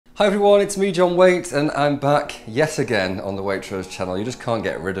Hi everyone, it's me John Whaite and I'm back yet again on the Waitrose channel. You just can't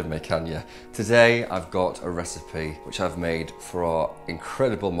get rid of me, can you? Today I've got a recipe which I've made for our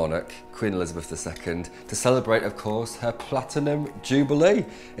incredible monarch, Queen Elizabeth II, to celebrate, of course, her Platinum Jubilee.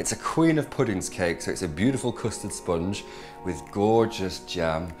 It's a Queen of Puddings cake, so it's a beautiful custard sponge with gorgeous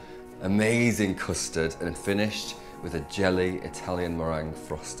jam, amazing custard, and finished with a jelly Italian meringue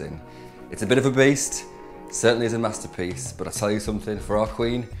frosting. It's a bit of a beast. Certainly is a masterpiece, but I tell you something, for our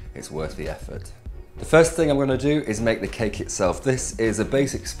Queen, it's worth the effort. The first thing I'm going to do is make the cake itself. This is a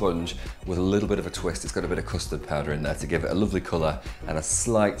basic sponge with a little bit of a twist. It's got a bit of custard powder in there to give it a lovely colour and a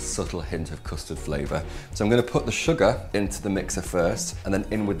slight subtle hint of custard flavour. So I'm going to put the sugar into the mixer first and then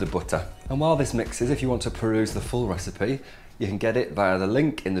in with the butter. And while this mixes, if you want to peruse the full recipe, you can get it via the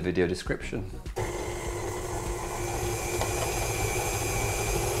link in the video description.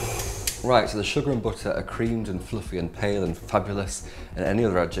 Right, so the sugar and butter are creamed and fluffy and pale and fabulous, and any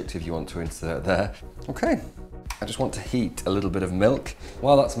other adjective you want to insert there. Okay, I just want to heat a little bit of milk.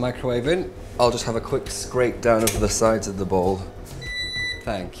 While that's microwaving, I'll just have a quick scrape down over the sides of the bowl.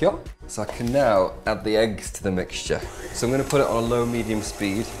 Thank you. So I can now add the eggs to the mixture. So I'm going to put it on a low-medium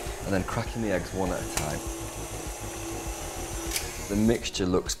speed and then cracking the eggs one at a time. The mixture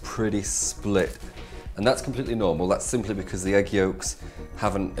looks pretty split. And that's completely normal. That's simply because the egg yolks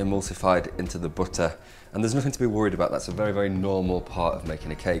haven't emulsified into the butter. And there's nothing to be worried about. That's a very, very normal part of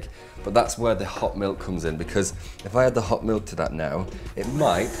making a cake. But that's where the hot milk comes in, because if I add the hot milk to that now, it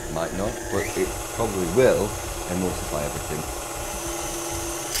might not, but it probably will emulsify everything.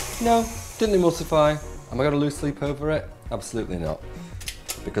 No, didn't emulsify. Am I going to lose sleep over it? Absolutely not.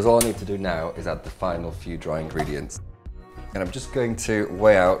 Because all I need to do now is add the final few dry ingredients. And I'm just going to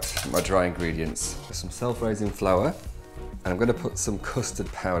weigh out my dry ingredients. Some self-raising flour, and I'm going to put some custard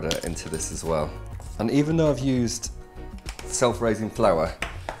powder into this as well. And even though I've used self-raising flour,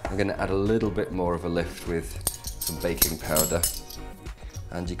 I'm going to add a little bit more of a lift with some baking powder.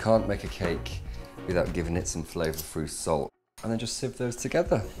 And you can't make a cake without giving it some flavour through salt. And then just sieve those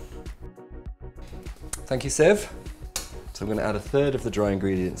together. Thank you, sieve. So I'm going to add a third of the dry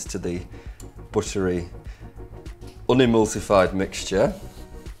ingredients to the buttery, unemulsified mixture.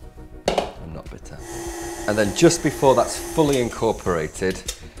 I'm not bitter. And then just before that's fully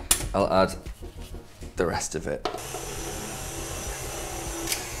incorporated, I'll add the rest of it.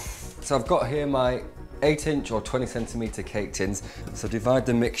 So I've got here my 8-inch or 20cm cake tins. So divide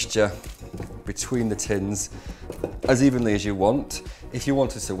the mixture between the tins as evenly as you want. If you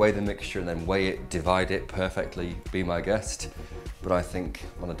wanted to weigh the mixture and then weigh it, divide it perfectly, be my guest. But I think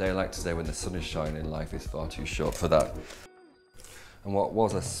on a day like today when the sun is shining, life is far too short for that. And what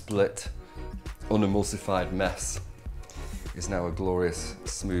was a split, unemulsified mess is now a glorious,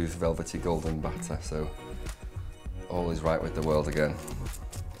 smooth, velvety golden batter. So all is right with the world again.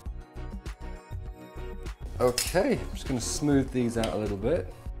 Okay, I'm just going to smooth these out a little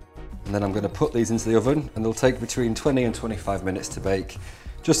bit. And then I'm going to put these into the oven, and they'll take between 20 and 25 minutes to bake,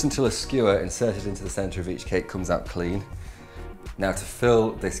 just until a skewer inserted into the centre of each cake comes out clean. Now, to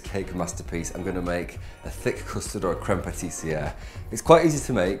fill this cake masterpiece, I'm going to make a thick custard or a creme pâtissière. It's quite easy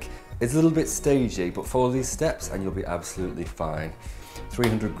to make. It's a little bit stagey, but follow these steps and you'll be absolutely fine.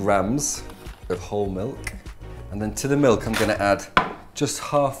 300 grams of whole milk. And then to the milk, I'm going to add just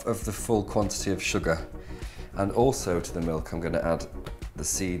half of the full quantity of sugar. And also to the milk, I'm going to add the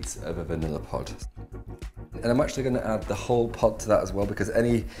seeds of a vanilla pod. And I'm actually going to add the whole pod to that as well, because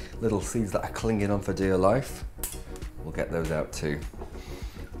any little seeds that are clinging on for dear life, we'll get those out too.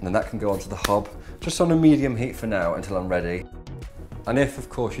 And then that can go onto the hob, just on a medium heat for now until I'm ready. And if, of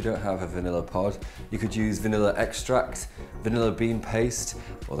course, you don't have a vanilla pod, you could use vanilla extract, vanilla bean paste,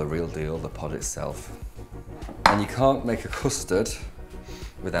 or the real deal, the pod itself. And you can't make a custard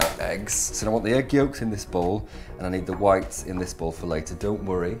without eggs. So I want the egg yolks in this bowl, and I need the whites in this bowl for later. Don't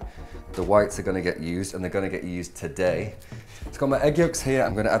worry, the whites are going to get used, and they're going to get used today. So I've got my egg yolks here.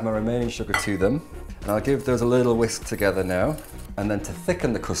 I'm going to add my remaining sugar to them. And I'll give those a little whisk together now. And then to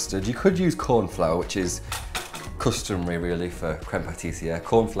thicken the custard, you could use corn flour, which is customary really for creme pâtissière.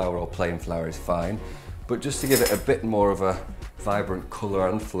 Corn flour or plain flour is fine. But just to give it a bit more of a vibrant colour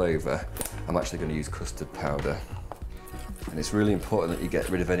and flavour, I'm actually going to use custard powder. And it's really important that you get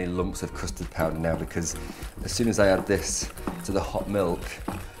rid of any lumps of custard powder now, because as soon as I add this to the hot milk,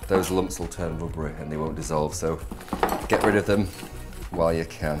 those lumps will turn rubbery and they won't dissolve. So get rid of them while you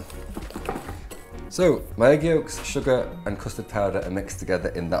can. So my egg yolks, sugar and custard powder are mixed together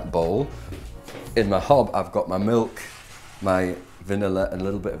in that bowl. In my hob I've got my milk, my vanilla and a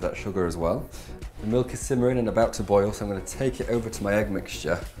little bit of that sugar as well. The milk is simmering and about to boil, so I'm going to take it over to my egg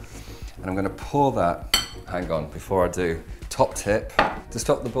mixture and I'm going to pour that, hang on, before I do, Top tip, to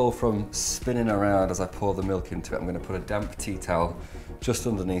stop the bowl from spinning around as I pour the milk into it, I'm going to put a damp tea towel just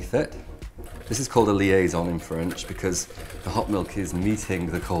underneath it. This is called a liaison in French because the hot milk is meeting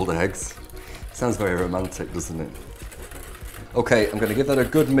the cold eggs. Sounds very romantic, doesn't it? Okay, I'm going to give that a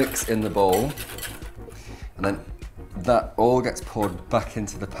good mix in the bowl, and then that all gets poured back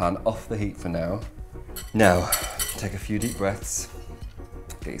into the pan, off the heat for now. Now, take a few deep breaths,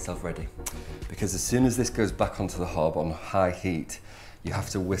 get yourself ready, because as soon as this goes back onto the hob on high heat, you have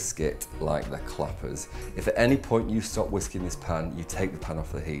to whisk it like the clappers. If at any point you stop whisking this pan, you take the pan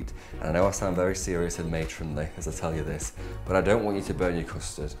off the heat. And I know I sound very serious and matronly as I tell you this, but I don't want you to burn your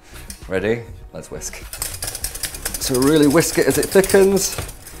custard. Ready? Let's whisk. So really whisk it as it thickens,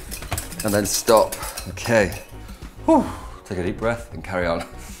 and then stop. Okay. Whew. Take a deep breath and carry on.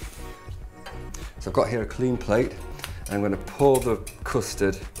 So I've got here a clean plate, and I'm going to pour the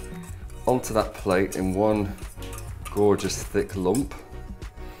custard onto that plate in one gorgeous thick lump.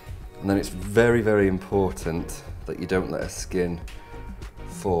 And then it's very, very important that you don't let a skin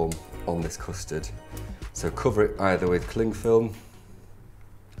form on this custard. So cover it either with cling film,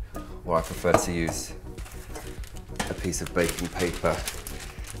 or I prefer to use a piece of baking paper,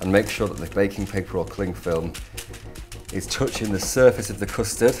 and make sure that the baking paper or cling film is touching the surface of the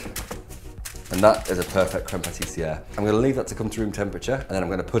custard, and that is a perfect creme pâtissière. I'm going to leave that to come to room temperature, and then I'm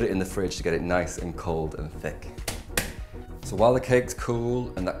going to put it in the fridge to get it nice and cold and thick. So while the cake's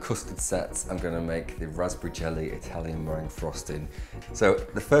cool and that custard sets, I'm going to make the raspberry jelly Italian meringue frosting. So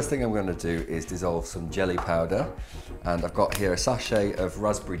the first thing I'm going to do is dissolve some jelly powder, and I've got here a sachet of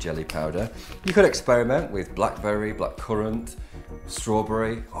raspberry jelly powder. You could experiment with blackberry, blackcurrant,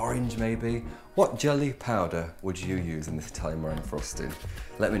 strawberry, orange maybe. What jelly powder would you use in this Italian meringue frosting?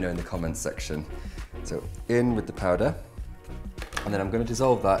 Let me know in the comments section. So in with the powder, and then I'm going to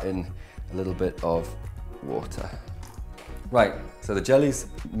dissolve that in a little bit of water. Right, so the jelly's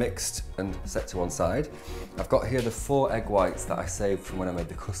mixed and set to one side. I've got here the 4 egg whites that I saved from when I made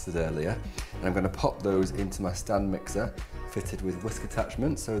the custard earlier, and I'm going to pop those into my stand mixer fitted with whisk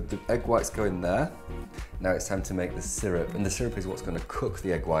attachment. So the egg whites go in there. Now it's time to make the syrup, and the syrup is what's going to cook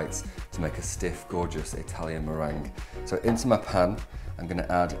the egg whites to make a stiff, gorgeous Italian meringue. So into my pan, I'm going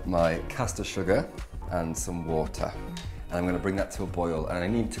to add my caster sugar and some water, and I'm going to bring that to a boil, and I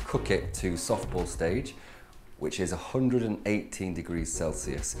need to cook it to softball stage, which is 118 degrees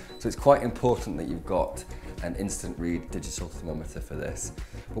Celsius. So it's quite important that you've got an instant read digital thermometer for this.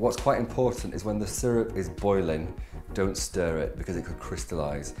 But what's quite important is when the syrup is boiling, don't stir it because it could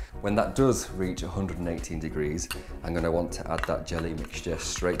crystallize. When that does reach 118 degrees, I'm going to want to add that jelly mixture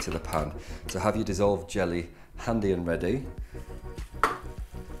straight to the pan. So have your dissolved jelly handy and ready.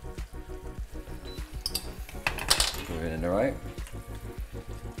 Go in, all right?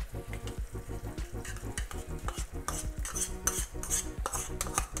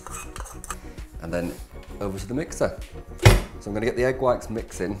 And then over to the mixer. So I'm going to get the egg whites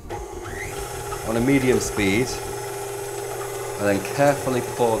mixing on a medium speed, and then carefully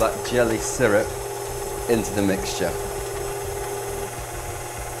pour that jelly syrup into the mixture.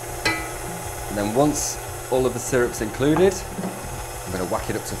 And then once all of the syrup's included, I'm going to whack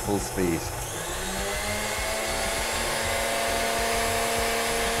it up to full speed.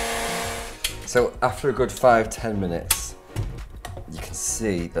 So after a good 5–10 minutes, you can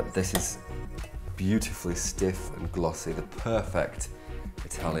see that this is beautifully stiff and glossy, the perfect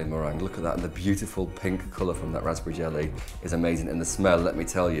Italian meringue. Look at that, and the beautiful pink colour from that raspberry jelly is amazing, and the smell, let me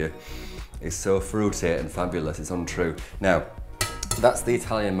tell you, is so fruity and fabulous, it's untrue. Now, that's the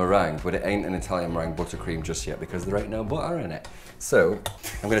Italian meringue, but it ain't an Italian meringue buttercream just yet because there ain't no butter in it. So,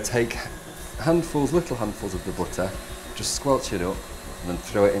 I'm going to take handfuls, little handfuls of the butter, just squelch it up, and then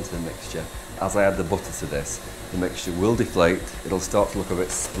throw it into the mixture. As I add the butter to this, the mixture will deflate, it'll start to look a bit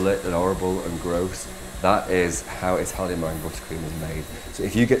split and horrible and gross. That is how Italian meringue buttercream is made. So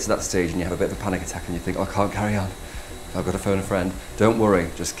if you get to that stage and you have a bit of a panic attack and you think, oh, I can't carry on, I've got to phone a friend, don't worry,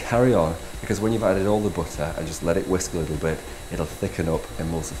 just carry on, because when you've added all the butter and just let it whisk a little bit, it'll thicken up,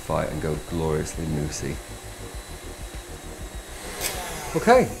 emulsify, and go gloriously moussey.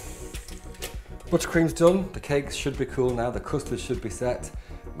 Okay, buttercream's done, the cakes should be cool now, the custard should be set.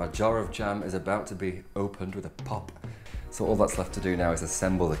 My jar of jam is about to be opened with a pop. So all that's left to do now is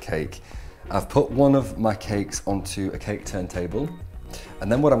assemble the cake. I've put one of my cakes onto a cake turntable, and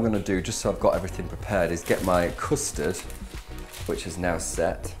then what I'm going to do, just so I've got everything prepared, is get my custard, which is now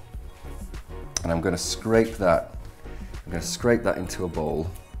set, and I'm going to scrape that. I'm going to scrape that into a bowl.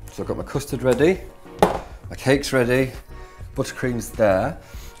 So I've got my custard ready, my cake's ready, buttercream's there.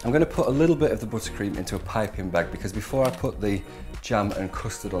 I'm going to put a little bit of the buttercream into a piping bag because before I put the jam and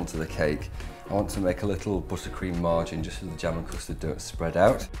custard onto the cake, I want to make a little buttercream margin just so the jam and custard don't spread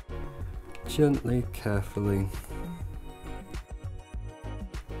out. Gently, carefully.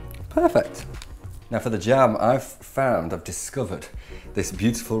 Perfect. Now for the jam, I've discovered this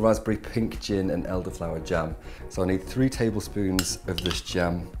beautiful raspberry pink gin and elderflower jam. So I need 3 tablespoons of this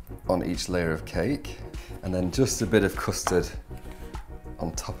jam on each layer of cake, and then just a bit of custard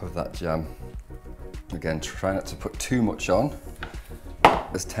on top of that jam. Again, try not to put too much on,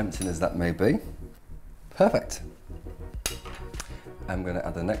 as tempting as that may be. Perfect. I'm going to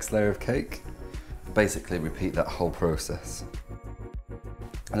add the next layer of cake, basically repeat that whole process.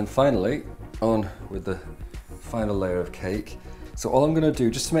 And then finally, on with the final layer of cake. So all I'm going to do,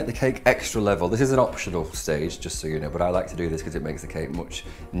 just to make the cake extra level, this is an optional stage, just so you know, but I like to do this because it makes the cake much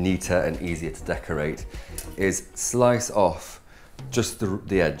neater and easier to decorate, is slice off just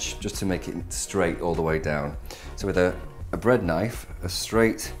the edge, just to make it straight all the way down. So with a bread knife, a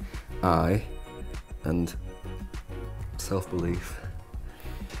straight eye, and self-belief.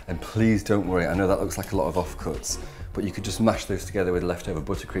 And please don't worry, I know that looks like a lot of offcuts, but you could just mash those together with leftover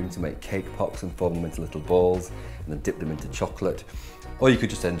buttercream to make cake pops and form them into little balls and then dip them into chocolate. Or you could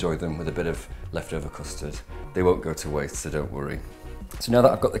just enjoy them with a bit of leftover custard. They won't go to waste, so don't worry. So now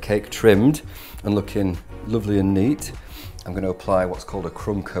that I've got the cake trimmed and looking lovely and neat, I'm going to apply what's called a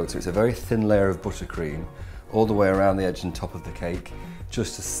crumb coat. So it's a very thin layer of buttercream all the way around the edge and top of the cake,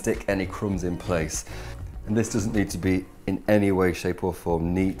 just to stick any crumbs in place. And this doesn't need to be in any way, shape or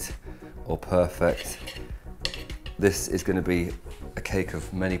form neat or perfect. This is going to be a cake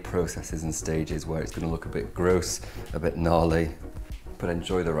of many processes and stages where it's going to look a bit gross, a bit gnarly, but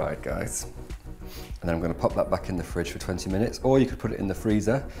enjoy the ride, guys. And then I'm going to pop that back in the fridge for 20 minutes, or you could put it in the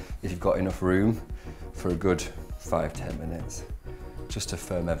freezer if you've got enough room for a good 5–10 minutes, just to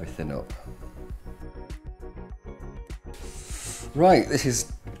firm everything up. Right, this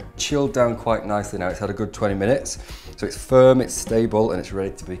is chilled down quite nicely now. It's had a good 20 minutes, so it's firm, it's stable, and it's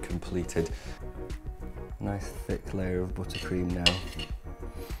ready to be completed. Nice thick layer of buttercream now.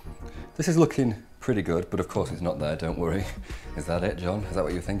 This is looking pretty good, but of course it's not there, don't worry. Is that it, John? Is that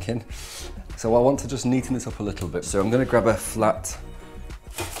what you're thinking? So I want to just neaten this up a little bit. So I'm going to grab a flat,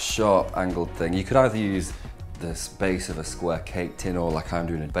 sharp angled thing. You could either use this base of a square cake tin, or like I'm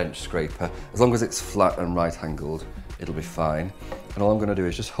doing, a bench scraper. As long as it's flat and right angled, it'll be fine. And all I'm going to do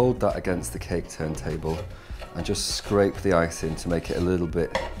is just hold that against the cake turntable and just scrape the icing to make it a little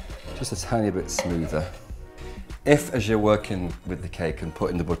bit, just a tiny bit smoother. If, as you're working with the cake and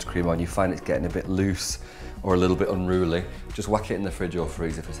putting the buttercream on, you find it's getting a bit loose or a little bit unruly, just whack it in the fridge or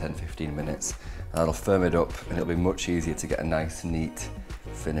freezer for 10–15 minutes. That'll firm it up and it'll be much easier to get a nice, neat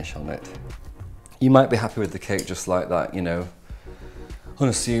finish on it. You might be happy with the cake just like that, you know,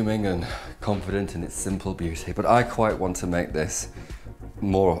 unassuming and confident in its simple beauty, but I quite want to make this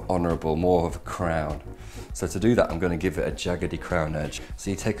more honourable, more of a crown. So to do that, I'm going to give it a jaggedy crown edge. So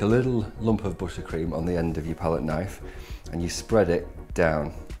you take a little lump of buttercream on the end of your palette knife and you spread it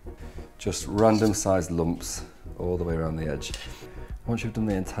down. Just random sized lumps all the way around the edge. Once you've done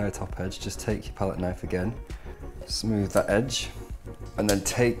the entire top edge, just take your palette knife again, smooth that edge, and then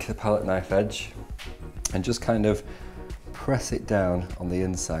take the palette knife edge and just kind of press it down on the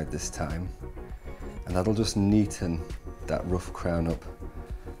inside this time. And that'll just neaten that rough crown up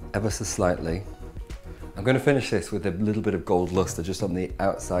ever so slightly. I'm going to finish this with a little bit of gold lustre just on the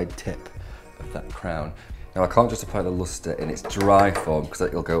outside tip of that crown. Now I can't just apply the lustre in its dry form because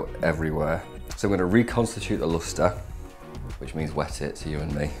it'll go everywhere. So I'm going to reconstitute the lustre, which means wet it to you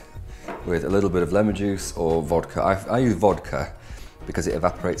and me, with a little bit of lemon juice or vodka. I use vodka because it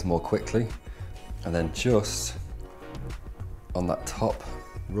evaporates more quickly. And then just on that top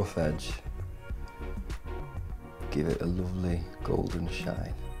rough edge, give it a lovely golden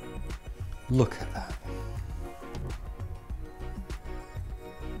shine. Look at that.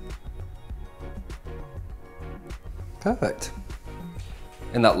 Perfect.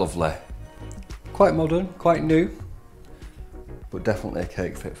 Isn't that lovely? Quite modern, quite new, but definitely a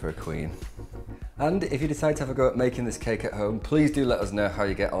cake fit for a queen. And if you decide to have a go at making this cake at home, please do let us know how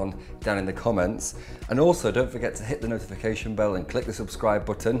you get on down in the comments. And also don't forget to hit the notification bell and click the subscribe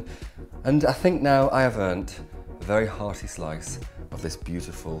button. And I think now I have earned a very hearty slice of this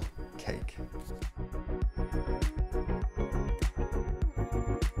beautiful cake.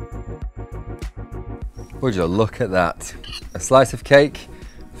 Would you look at that? A slice of cake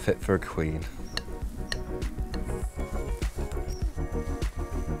fit for a queen.